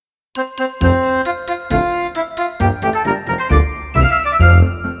Hello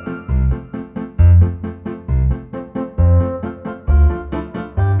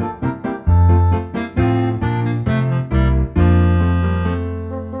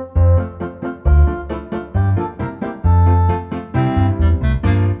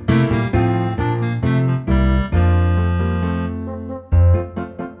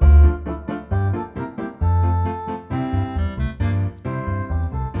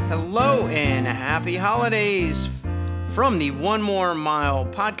and happy holidays from the One More Mile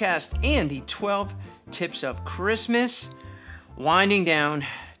podcast and the 12 Tips of Christmas, winding down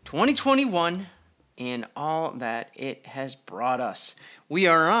 2021 and all that it has brought us. We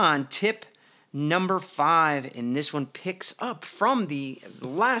are on tip number 5, and this one picks up from the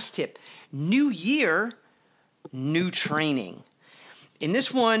last tip: new year, new training. And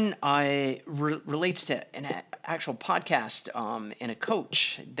this one relates to an actual podcast and a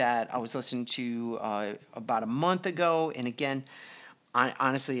coach that I was listening to about a month ago. And again,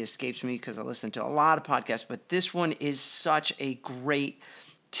 honestly, it escapes me because I listen to a lot of podcasts. But this one is such a great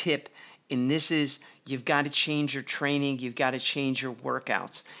tip. And this is, you've got to change your training. You've got to change your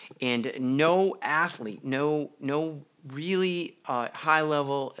workouts. And no athlete, no really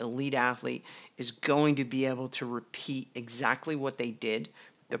high-level elite athlete is going to be able to repeat exactly what they did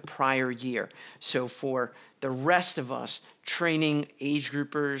the prior year. So for the rest of us, training age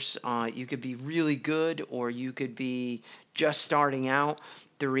groupers, you could be really good or you could be just starting out.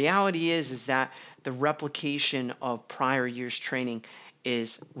 The reality is that the replication of prior year's training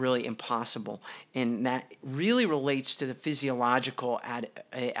is really impossible. And that really relates to the physiological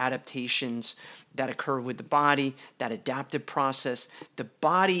adaptations that occur with the body, that adaptive process. The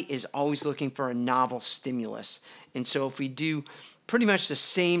body is always looking for a novel stimulus. And so if we do pretty much the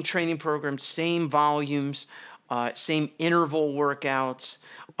same training program, same volumes, same interval workouts,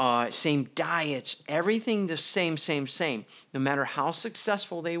 same diets, everything the same, no matter how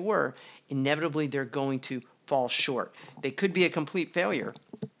successful they were, inevitably they're going to fall short. They could be a complete failure.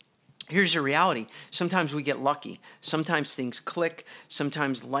 Here's the reality. Sometimes we get lucky. Sometimes things click.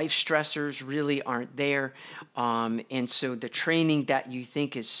 Sometimes life stressors really aren't there. And so the training that you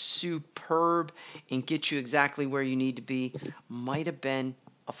think is superb and gets you exactly where you need to be might have been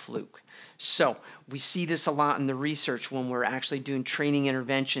a fluke. So we see this a lot in the research when we're actually doing training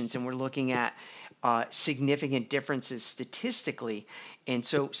interventions and we're looking at significant differences statistically. And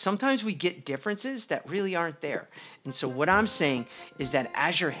so sometimes we get differences that really aren't there. And so what I'm saying is that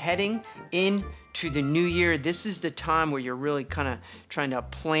as you're heading into the new year, this is the time where you're really kind of trying to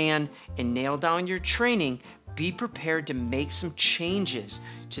plan and nail down your training. Be prepared to make some changes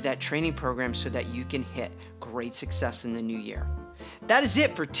to that training program so that you can hit great success in the new year. That is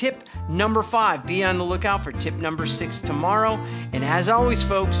it for tip number 5. Be on the lookout for tip number 6 tomorrow. And as always,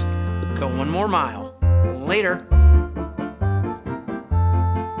 folks, go one more mile. Later.